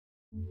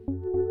It's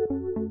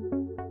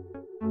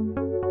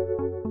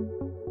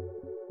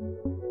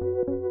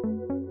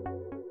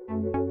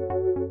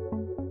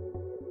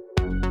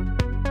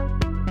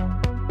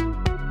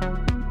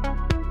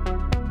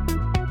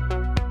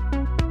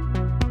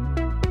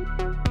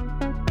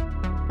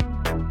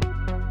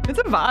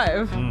a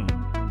vibe.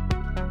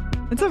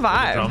 It's a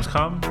vibe. The drums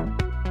come.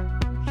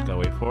 Just gotta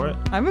wait for it.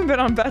 I haven't been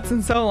on bets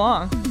in so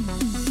long.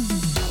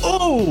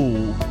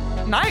 Oh!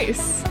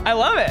 Nice. I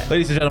love it.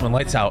 Ladies and gentlemen,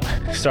 lights out.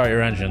 Start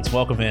your engines.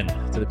 Welcome in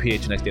to the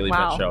PHNX Daily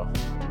Bet Show.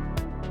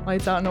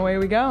 Lights out and away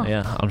we go.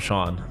 Yeah, I'm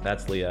Sean.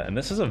 That's Leah. And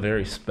this is a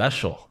very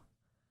special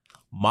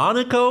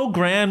Monaco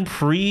Grand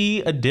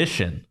Prix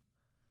edition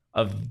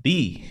of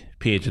the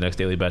PHNX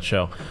Daily Bet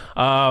Show.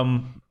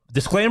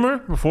 Disclaimer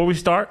before we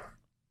start.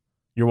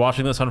 You're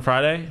watching this on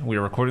Friday. We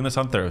are recording this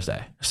on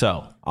Thursday.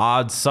 So,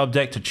 odds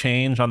subject to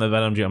change on the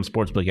BetMGM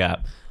Sportsbook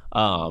app.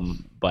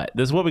 But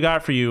this is what we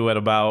got for you at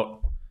about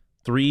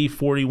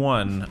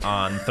 3:41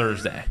 on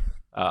Thursday,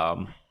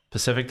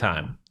 Pacific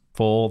time.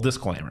 Full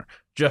disclaimer,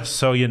 just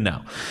so you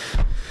know.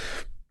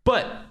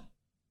 But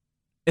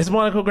it's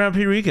Monaco Grand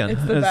Prix weekend.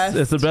 It's the best.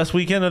 It's the best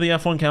weekend of the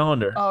F1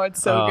 calendar. Oh, it's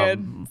so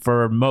good.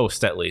 For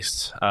most, at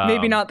least.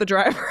 Maybe not the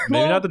driver.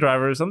 Maybe not the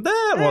drivers.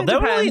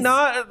 Definitely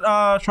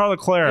not Charles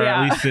Leclerc,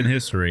 at least in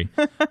history.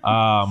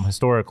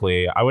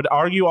 Historically. I would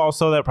argue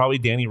also that probably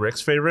Danny Rick's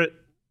favorite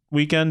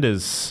weekend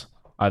is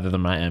either the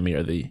Miami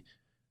or the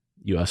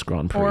U.S.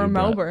 Grand Prix. Or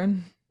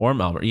Melbourne.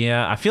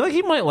 Yeah, I feel like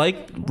he might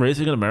like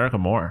racing in America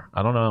more.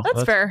 I don't know.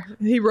 That's fair.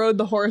 He rode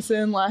the horse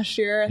in last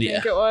year, I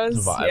think it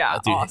was. Yeah,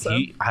 dude,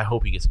 awesome. I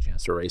hope he gets a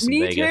chance to race in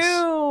Vegas. Me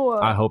too.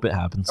 I hope it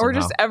happens Or somehow.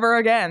 just ever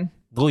again.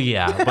 Well,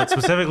 yeah, but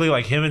specifically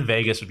like him in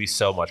Vegas would be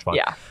so much fun.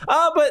 Yeah.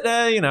 But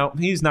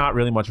he's not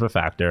really much of a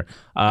factor.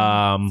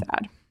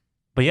 Sad.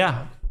 But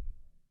yeah,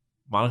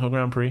 Monaco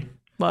Grand Prix.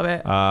 Love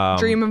it.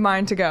 Dream of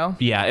mine to go.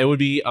 Yeah, it would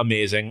be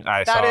amazing.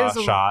 I saw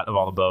a shot of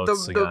all the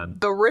boats again.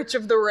 The rich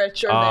of the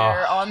rich are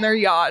there on their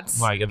yachts.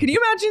 Can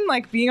you imagine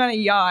like being on a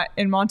yacht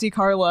in Monte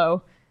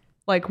Carlo,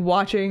 like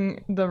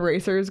watching the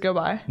racers go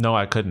by? No,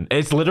 I couldn't.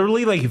 It's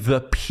literally like the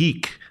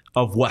peak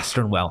of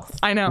Western wealth.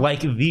 I know.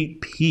 Like the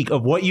peak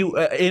of what you,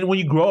 when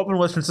you grow up in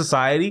Western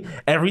society,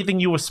 everything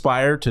you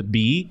aspire to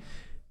be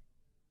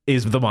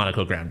is the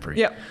Monaco Grand Prix.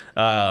 Yep.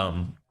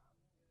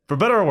 For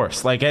better or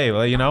worse, like, hey,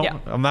 Yeah.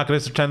 I'm not going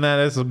to pretend that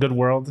it's a good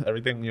world.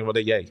 Everything, I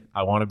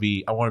want to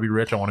be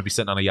rich. I want to be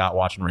sitting on a yacht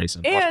watching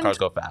racing, watching cars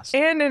go fast.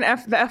 And in the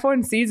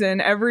F1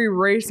 season, every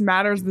race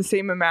matters the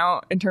same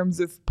amount in terms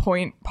of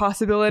point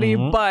possibility.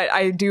 Mm-hmm. But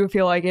I do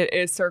feel like it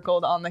is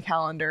circled on the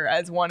calendar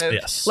as one of,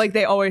 Yes. like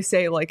they always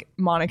say, like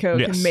Monaco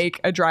can make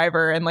a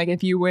driver, and like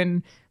if you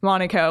win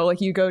Monaco,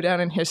 like you go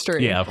down in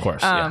history. Yeah, of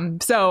course.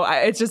 So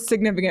it's just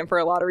significant for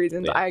a lot of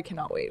reasons. Yeah. I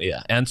cannot wait.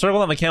 Yeah, and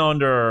circled on the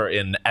calendar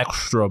in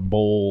extra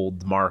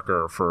bold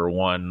marker for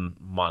one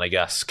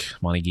Monegasque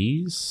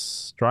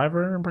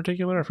driver in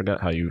particular. I forgot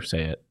how you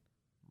say it.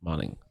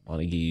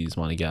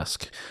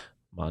 Monegasque.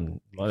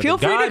 Feel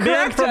free to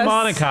correct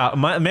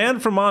us. Man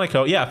from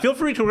Monaco. Yeah, feel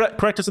free to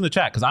correct us in the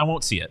chat because I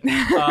won't see it.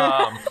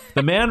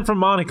 The man from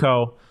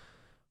Monaco,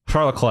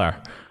 Charles Leclerc.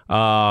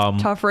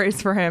 Tough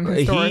race for him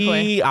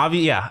historically.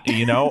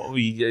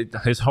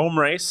 His home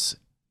race,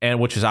 and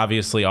which is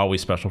obviously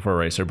always special for a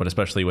racer, but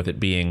especially with it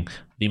being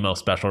the most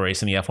special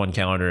race in the F1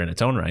 calendar in its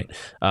own right,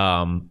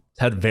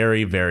 had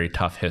very, very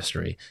tough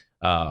history.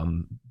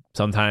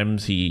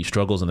 Sometimes he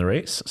struggles in the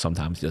race.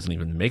 Sometimes he doesn't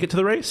even make it to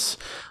the race.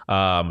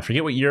 I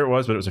forget what year it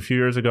was, but it was a few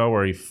years ago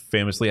where he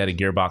famously had a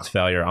gearbox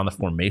failure on the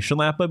formation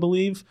lap, I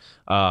believe.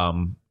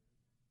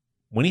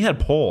 When he had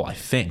pole, I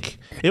think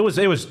it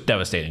was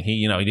devastating.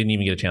 He didn't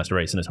even get a chance to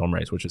race in his home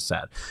race, which is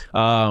sad.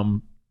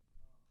 Do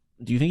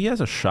you think he has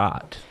a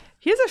shot?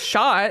 He has a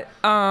shot,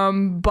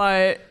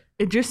 but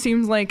it just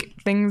seems like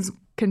things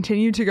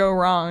continue to go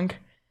wrong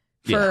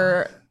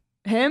for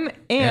him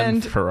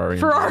and Ferrari.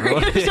 So,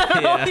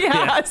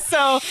 I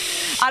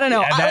don't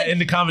know. In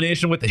the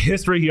combination with the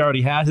history he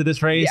already has of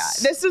this race.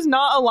 Yeah, this does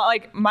not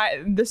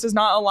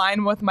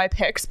align with my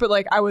picks, but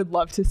like I would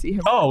love to see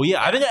him. Oh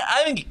yeah,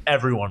 I think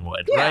everyone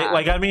would, right?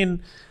 Like I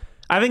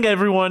think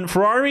everyone.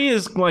 Ferrari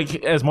is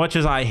like, as much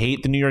as I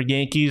hate the New York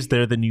Yankees,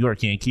 they're the New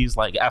York Yankees.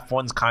 Like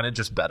F1's kind of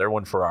just better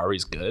when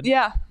Ferrari's good.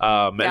 Yeah.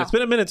 And it's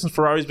been a minute since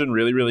Ferrari's been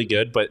really, really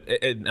good, but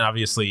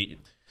obviously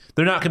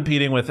they're not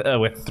competing with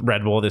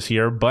Red Bull this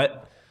year.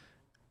 But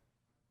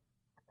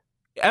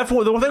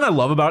F1, the one thing I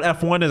love about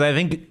F1 is I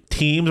think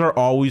teams are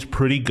always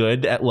pretty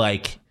good at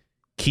like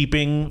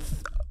keeping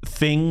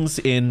things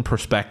in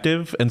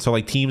perspective, and so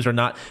like teams are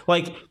not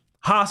like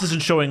Haas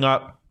isn't showing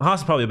up. Haas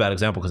is probably a bad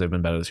example because they've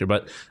been better this year,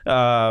 but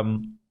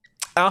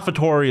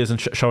AlphaTauri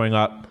isn't showing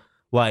up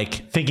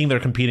like thinking they're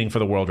competing for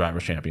the World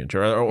Drivers' Championship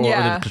or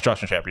the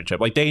Construction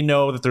Championship. Like they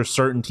know that there's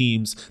certain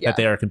teams that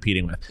they are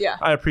competing with. Yeah,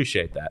 I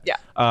appreciate that.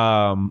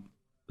 Yeah.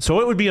 So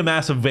it would be a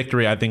massive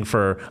victory, I think,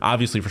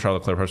 obviously for Charles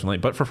Leclerc personally,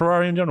 but for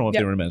Ferrari in general if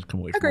they were to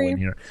come away from a win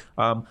here.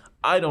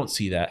 I don't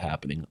see that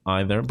happening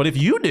either. But if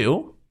you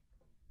do,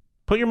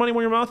 put your money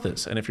where your mouth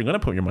is. And if you're going to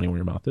put your money where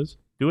your mouth is,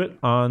 do it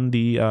on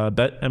the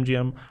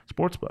BetMGM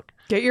Sportsbook.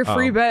 Get your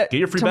free bet. Get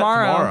your free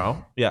tomorrow. bet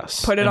tomorrow.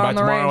 Yes. Put it on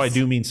the tomorrow, race. I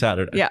do mean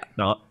Saturday. Yeah.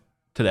 Not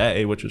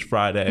today, which is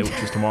Friday,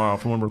 which is tomorrow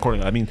from when we're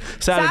recording. I mean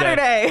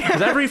Saturday.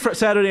 Because every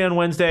Saturday and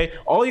Wednesday,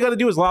 all you got to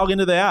do is log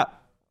into the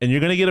app, and you're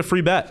going to get a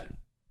free bet.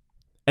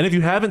 And if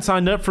you haven't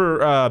signed up for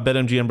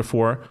BetMGM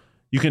before,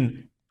 you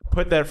can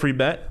put that free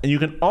bet, and you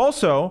can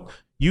also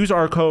use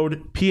our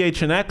code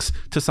PHNX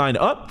to sign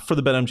up for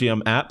the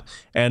BetMGM app.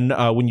 And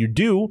when you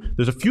do,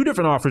 there's a few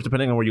different offers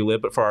depending on where you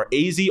live. But for our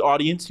AZ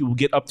audience, you will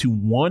get up to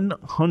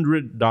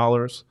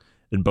 $100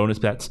 in bonus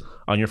bets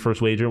on your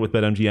first wager with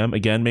BetMGM.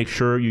 Again, make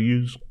sure you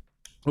use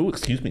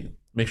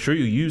Make sure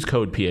you use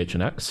code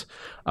PHNX.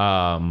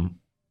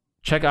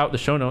 Check out the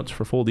show notes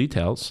for full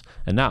details.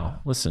 And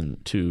now, listen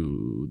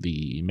to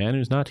the man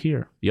who's not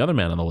here, the other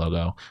man on the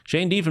logo,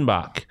 Shane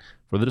Diefenbach,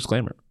 for the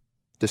disclaimer.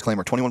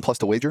 Disclaimer, 21 plus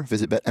to wager.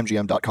 Visit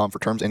BetMGM.com for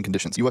terms and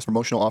conditions. U.S.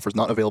 promotional offers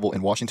not available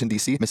in Washington,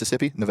 D.C.,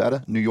 Mississippi,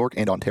 Nevada, New York,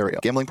 and Ontario.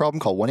 Gambling problem?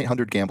 Call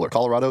 1-800-GAMBLER.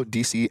 Colorado,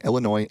 D.C.,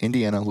 Illinois,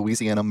 Indiana,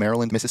 Louisiana,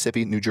 Maryland,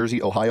 Mississippi, New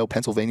Jersey, Ohio,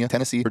 Pennsylvania,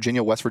 Tennessee,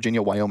 Virginia, West Virginia,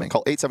 Wyoming.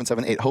 Call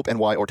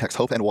 877-8-HOPE-NY or text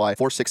HOPE-NY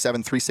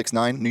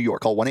 467-369. New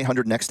York. Call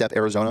 1-800-NEXT-STEP,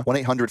 Arizona.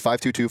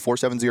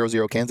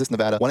 1-800-522-4700, Kansas,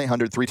 Nevada.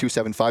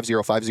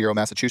 1-800-327-5050,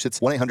 Massachusetts.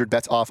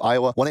 1-800-BETS-OFF,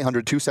 Iowa.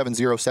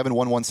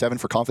 1-800-270-7117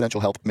 for confidential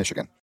help,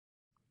 Michigan.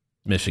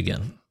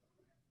 Michigan.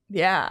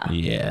 Yeah,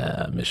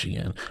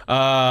 Michigan.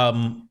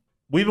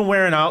 We've been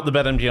wearing out the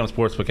BetMGM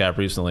Sportsbook app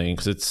recently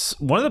because it's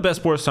one of the best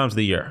sports times of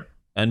the year.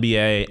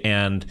 NBA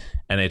and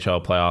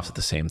NHL playoffs at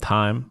the same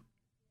time,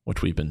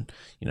 which we've been,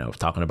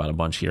 talking about a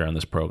bunch here on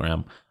this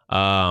program.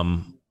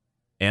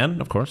 And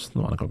of course, the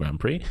Monaco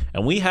Grand Prix.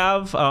 And we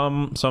have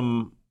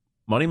some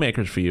money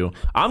makers for you.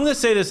 I'm going to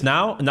say this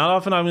now. Not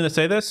often I'm going to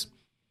say this.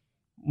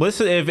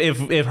 Listen,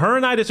 if her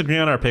and I disagree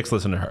on our picks,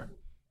 listen to her.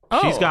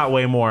 She's got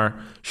way more.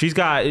 I'm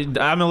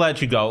going to let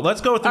you go.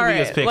 Let's go through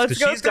Leah's picks because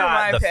she's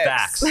got the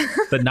facts,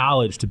 the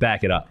knowledge to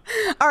back it up.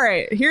 All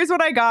right. Here's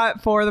what I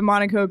got for the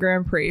Monaco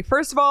Grand Prix.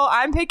 First of all,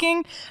 I'm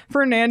picking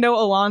Fernando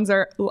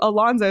Alonso,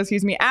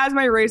 as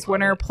my race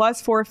winner,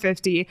 plus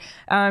 450.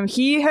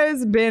 He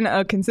has been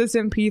a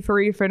consistent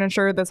P3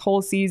 finisher this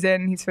whole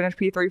season. He's finished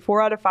P3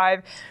 4 out of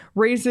 5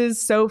 races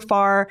so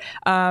far.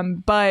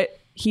 But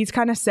he's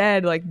kind of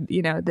said,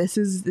 this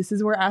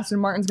is where Aston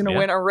Martin's going to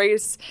win a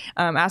race.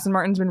 Aston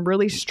Martin's been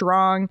really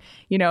strong.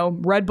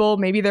 Red Bull,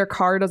 maybe their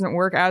car doesn't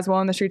work as well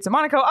in the streets of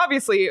Monaco.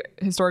 Obviously,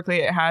 historically,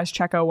 it has.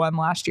 Checo won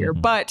last year.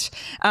 Mm-hmm. But,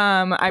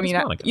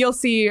 you'll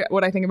see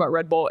what I think about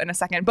Red Bull in a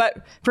second.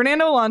 But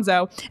Fernando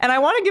Alonso, and I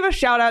want to give a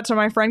shout out to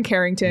my friend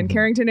Carrington. Mm-hmm.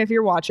 Carrington, if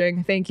you're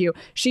watching, thank you.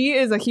 She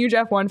is a huge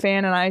F1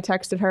 fan, and I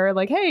texted her,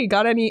 hey,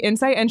 got any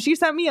insight? And she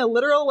sent me a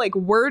literal,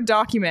 Word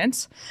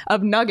document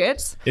of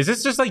nuggets. Is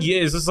this just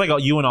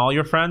you and all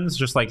your friends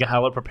just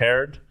hella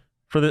prepared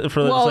for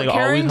well,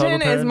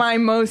 Carrington is my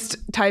most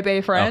type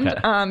A friend.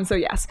 Okay. So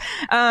yes.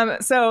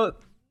 So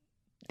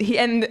he,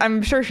 and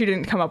I'm sure she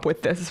didn't come up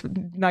with this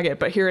nugget,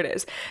 but here it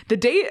is. The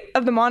date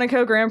of the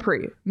Monaco Grand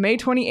Prix, May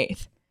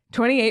 28th.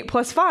 28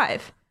 plus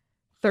 5,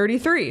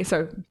 33.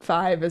 So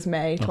 5 is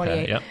May 28th.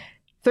 Okay, yep.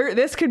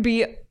 This could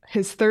be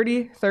his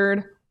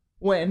 33rd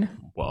win.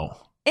 Whoa.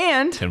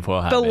 And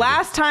the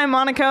last time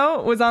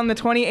Monaco was on the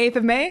 28th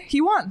of May,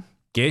 he won.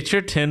 Get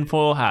your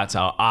tinfoil hats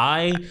out.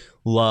 I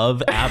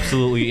love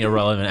absolutely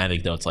irrelevant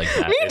anecdotes like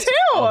that. Me it's too.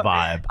 A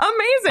vibe.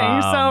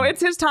 Amazing. So it's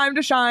his time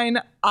to shine.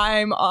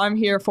 I'm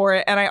here for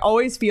it. And I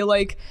always feel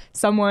like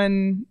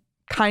someone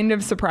kind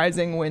of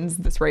surprising wins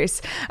this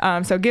race.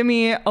 So give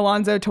me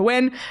Alonso to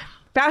win.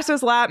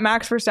 Fastest lap,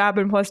 Max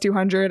Verstappen plus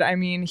 200. I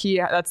mean, he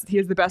has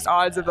the best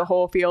odds of the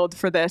whole field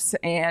for this,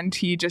 and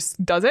he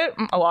just does it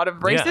a lot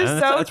of races.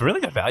 Yeah, so it's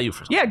really good value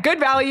for. Yeah, good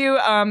value.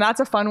 That's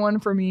a fun one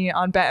for me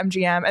on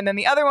BetMGM. And then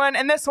the other one,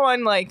 and this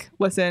one,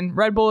 listen,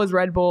 Red Bull is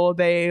Red Bull.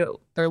 They're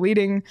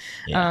leading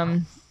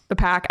the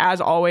pack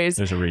as always.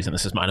 There's a reason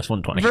this is minus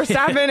 120.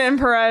 Verstappen and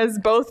Perez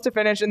both to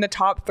finish in the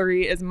top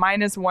 3 is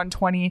minus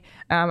 120.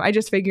 I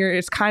just figure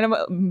it's kind of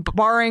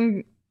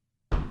barring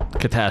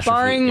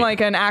catastrophe.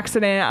 Barring an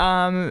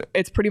accident,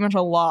 it's pretty much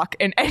a lock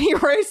in any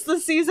race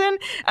this season.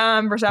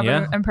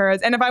 Verstappen and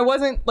Perez. And if I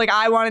wasn't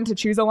I wanted to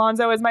choose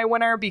Alonso as my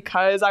winner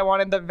because I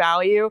wanted the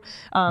value.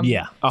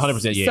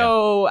 100%. Yeah.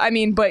 So I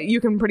mean, but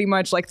you can pretty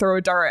much throw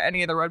a dart at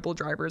any of the Red Bull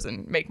drivers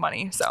and make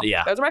money. So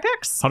those are my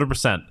picks.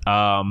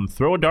 100%.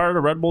 Throw a dart at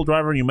a Red Bull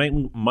driver and you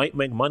might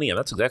make money, and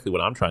that's exactly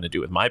what I'm trying to do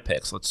with my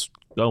picks. Let's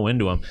go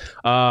into them.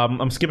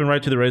 I'm skipping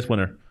right to the race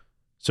winner.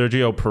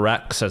 Sergio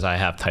Perez, as I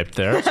have typed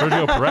there.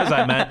 Sergio Perez,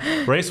 I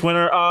meant. Race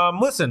winner.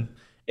 Listen,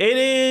 it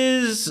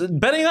is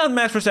betting on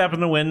Max Verstappen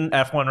to win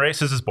F1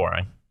 races is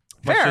boring.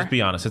 Let's just be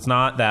honest. It's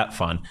not that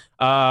fun.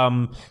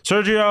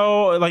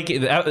 Sergio,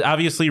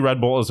 obviously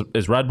Red Bull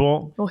is Red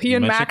Bull. Well, he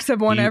and Max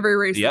have won every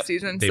race this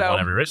season. They've won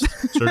every race.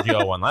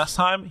 Sergio won last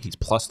time. He's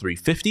plus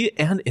 350,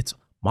 and it's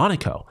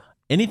Monaco.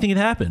 Anything can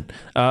happen.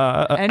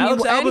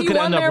 Alex Albon could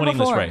end up winning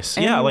this race.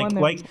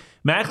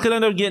 Max could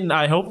end up getting,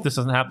 I hope this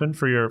doesn't happen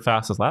for your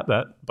fastest lap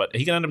bet, but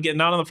he can end up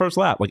getting out on the first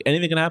lap.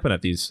 Anything can happen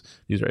at these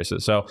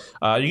races. So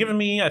you're giving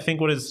me, I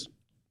think, what is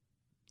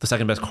the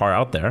second best car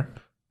out there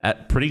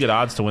at pretty good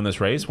odds to win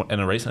this race. In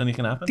a race, anything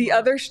can happen. The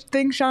other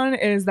thing, Sean,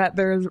 is that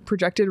there's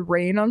projected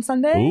rain on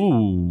Sunday.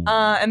 Ooh.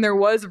 And there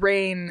was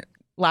rain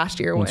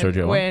last year when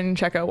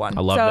Checo won.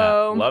 I love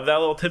that. Love that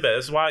little tidbit.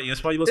 This is why you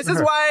listen to her. This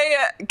is why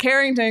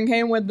Carrington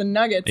came with the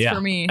nuggets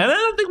for me. And I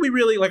don't think we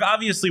really,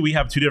 obviously we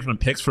have two different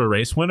picks for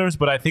race winners,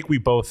 but I think we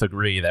both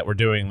agree that we're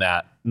doing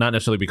that not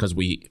necessarily because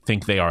we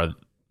think they are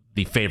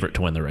the favorite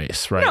to win the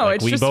race, right? No,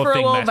 it's we just both for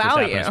think a little Max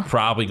value. Verstappen is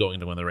probably going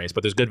to win the race,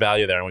 but there's good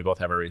value there, and we both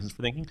have our reasons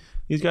for thinking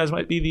these guys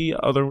might be the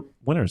other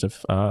winners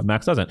if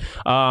Max doesn't.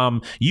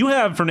 You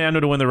have Fernando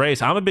to win the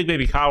race. I'm a big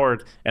baby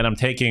coward, and I'm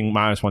taking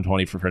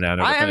 -120 for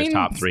Fernando to finish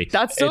top 3.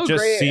 That's still it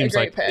just great, seems a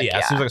great like pick.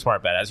 it seems like a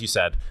smart bet, as you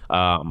said.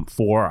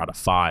 4 out of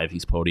 5,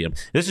 he's podium.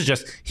 This is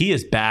just he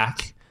is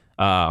back.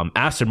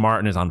 Aston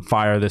Martin is on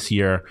fire this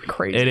year.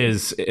 Crazy. It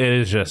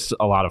is just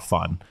a lot of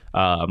fun.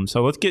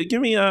 So let's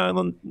give me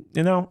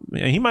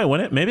he might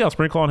win it. Maybe I'll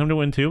sprinkle on him to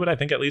win too, but I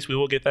think at least we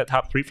will get that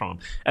top 3 from him.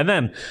 And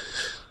then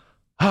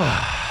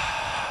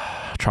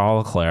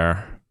Charles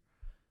Leclerc,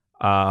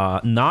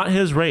 not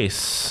his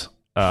race.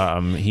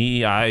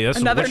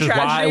 Another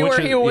tragedy where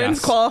he wins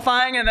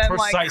qualifying and then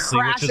precisely,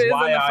 crashes which is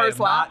why in the first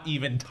I'm lap. not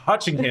even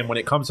touching him when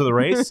it comes to the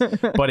race.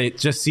 But it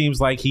just seems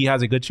like he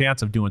has a good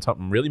chance of doing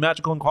something really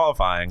magical in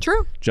qualifying.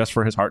 True. Just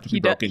for his heart to be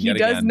broken yet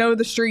again. He does know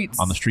the streets.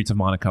 On the streets of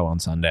Monaco on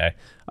Sunday.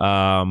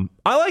 I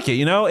like it.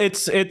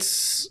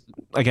 It's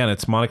again,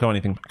 it's Monaco.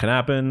 Anything can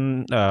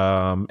happen.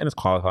 And it's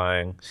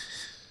qualifying.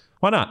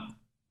 Why not?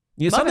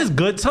 Yeah,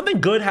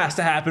 something good has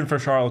to happen for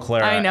Charles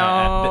Leclerc. I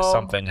know.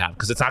 Something happen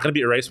because it's not going to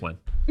be a race win.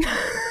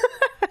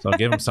 So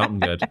give him something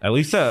good. At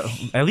least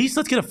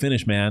let's get a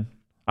finish, man.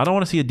 I don't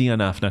want to see a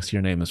DNF next to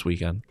your name this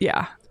weekend.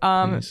 Yeah.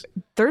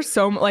 There's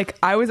so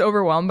I was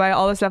overwhelmed by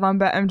all the stuff on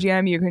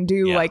BetMGM. You can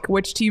do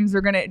which teams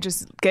are gonna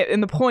just get in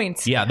the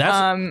points. Yeah,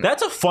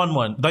 that's a fun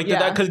one.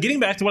 Because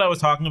getting back to what I was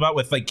talking about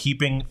with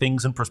keeping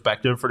things in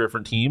perspective for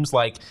different teams,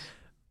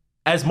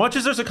 as much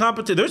as there's a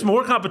competition, there's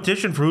more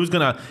competition for who's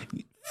gonna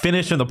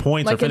finish in the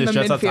points or finish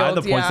just outside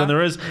the points than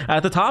there is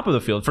at the top of the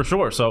field, for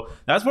sure. So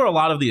that's where a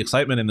lot of the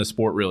excitement in this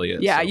sport really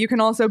is. Yeah, so. You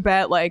can also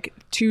bet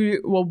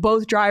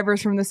both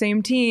drivers from the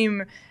same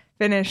team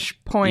finish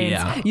points.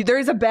 Yeah.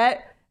 There's a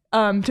bet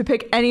to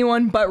pick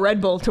anyone but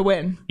Red Bull to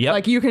win.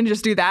 Yep. You can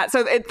just do that.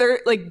 So they're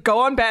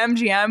go on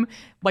BetMGM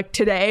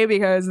today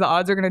because the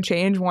odds are going to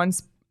change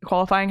once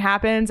qualifying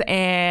happens,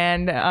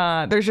 and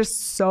there's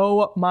just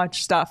so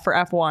much stuff for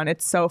F1.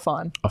 It's so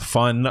fun. A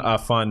fun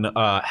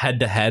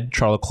head-to-head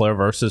Charles Leclerc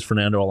versus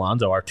Fernando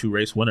Alonso, our 2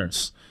 race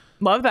winners.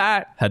 Love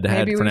that.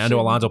 Head-to-head, Fernando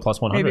Alonso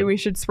plus 100. Maybe we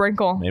should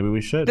sprinkle. Maybe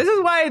we should. This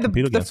is why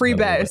the free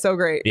bet is so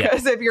great.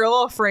 Because if you're a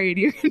little afraid,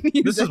 you can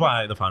use This is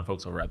why the fine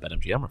folks over at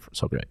BetMGM are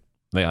so great.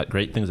 They got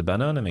great things to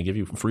bet on, and they give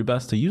you free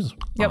bets to use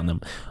on them.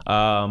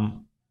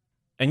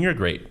 And you're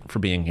great for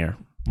being here,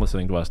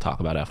 listening to us talk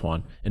about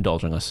F1,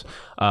 indulging us.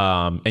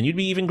 And you'd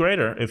be even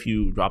greater if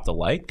you dropped a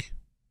like,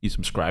 you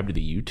subscribe to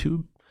the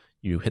YouTube,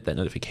 you hit that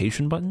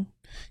notification button,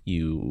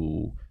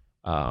 you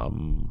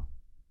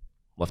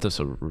left us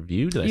a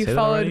review. Did I say that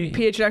already? You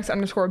followed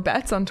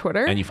PHNX_bets on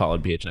Twitter. And you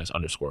followed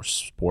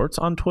PHNX_sports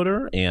on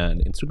Twitter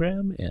and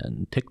Instagram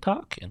and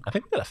TikTok. And I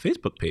think we got a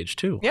Facebook page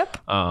too. Yep.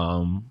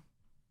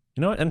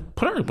 And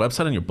put our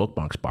website on your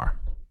bookmarks bar.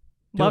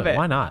 Love it.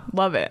 Why not?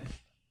 Love it.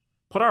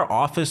 Put our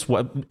office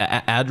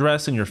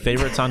address and your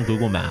favorites on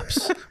Google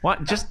Maps. Why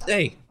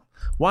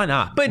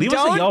not? Leave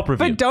us a Yelp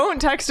review. But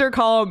don't text or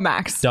call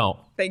Max. Don't.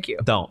 Thank you.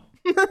 Don't.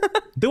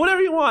 Do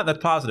whatever you want that's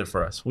positive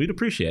for us. We'd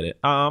appreciate it.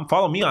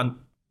 Follow me on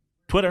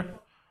Twitter,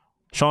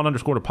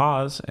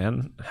 Sean_DePaz,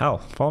 and hell,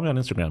 follow me on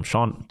Instagram,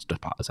 Sean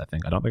DePaz, I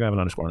think. I don't think I have an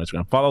underscore on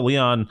Instagram. Follow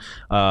Leon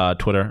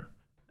Twitter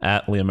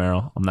at Leah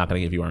Merrill. I'm not going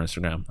to give you our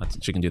Instagram.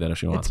 She can do that if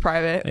she wants. It's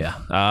private.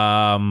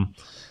 Yeah.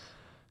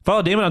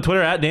 Follow Damon on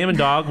Twitter at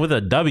DamonDog with a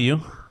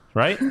W,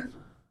 right?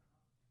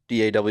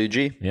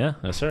 DAWG. Yeah,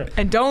 yes, sir.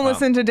 And don't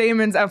listen to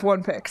Damon's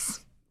F1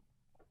 picks.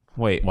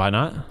 Wait, why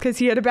not? Because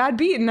he had a bad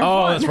beat in F1.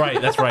 Oh,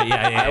 that's right.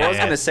 Yeah. I was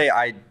going to say,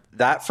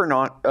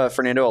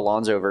 Fernando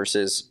Alonso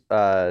versus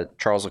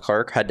Charles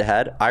Leclerc head to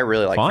head. I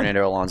really like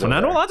Fernando Alonso.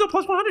 Fernando Alonso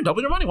plus 100. Double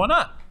your money. Why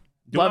not?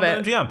 Love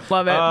it.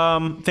 Love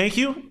it. Thank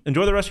you.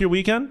 Enjoy the rest of your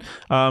weekend.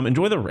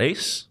 Enjoy the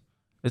race.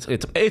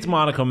 It's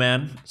Monaco,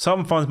 man.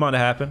 Something fun's bound to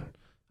happen.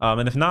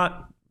 And if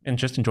not, and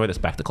just enjoy the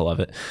spectacle of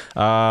it.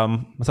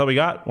 That's all we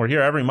got. We're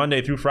here every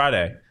Monday through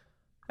Friday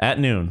at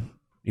noon,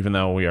 even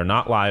though we are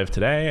not live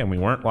today and we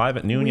weren't live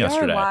at noon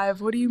yesterday. We are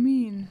live. What do you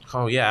mean?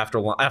 Oh, yeah.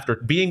 After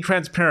being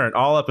transparent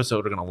all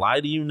episode, we're going to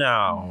lie to you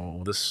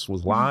now. This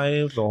was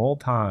live the whole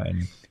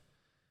time.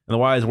 In the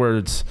wise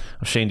words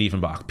of Shane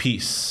Diefenbach,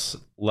 peace,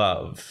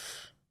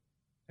 love,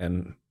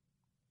 and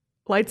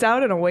lights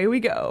out and away we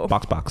go.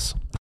 Box.